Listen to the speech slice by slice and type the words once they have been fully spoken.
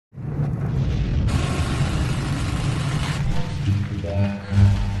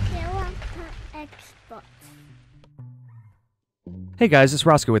spots. Hey guys, it's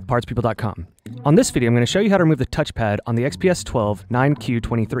Roscoe with PartsPeople.com. On this video, I'm going to show you how to remove the touchpad on the XPS 12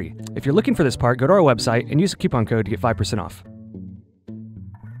 9Q23. If you're looking for this part, go to our website and use the coupon code to get 5% off.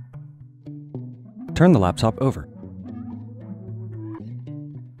 Turn the laptop over.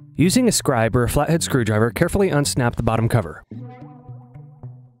 Using a scribe or a flathead screwdriver, carefully unsnap the bottom cover.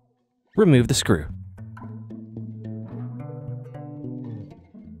 Remove the screw.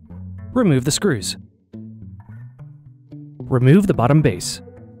 Remove the screws. Remove the bottom base.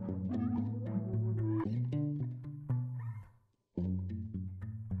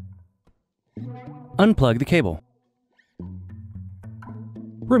 Unplug the cable.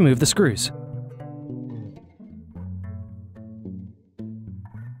 Remove the screws.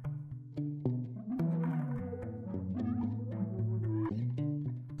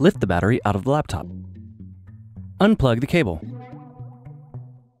 Lift the battery out of the laptop. Unplug the cable.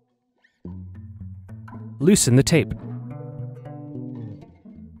 Loosen the tape.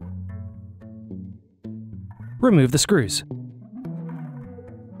 Remove the screws.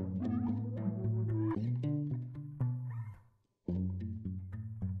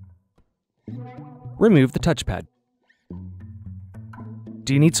 Remove the touchpad.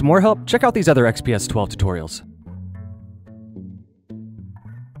 Do you need some more help? Check out these other XPS 12 tutorials.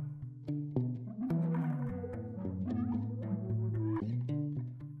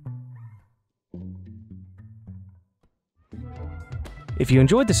 If you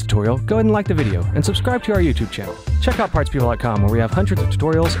enjoyed this tutorial, go ahead and like the video and subscribe to our YouTube channel. Check out PartsPeople.com where we have hundreds of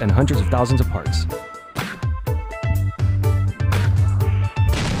tutorials and hundreds of thousands of parts.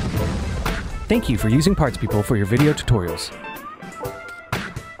 Thank you for using Parts People for your video tutorials.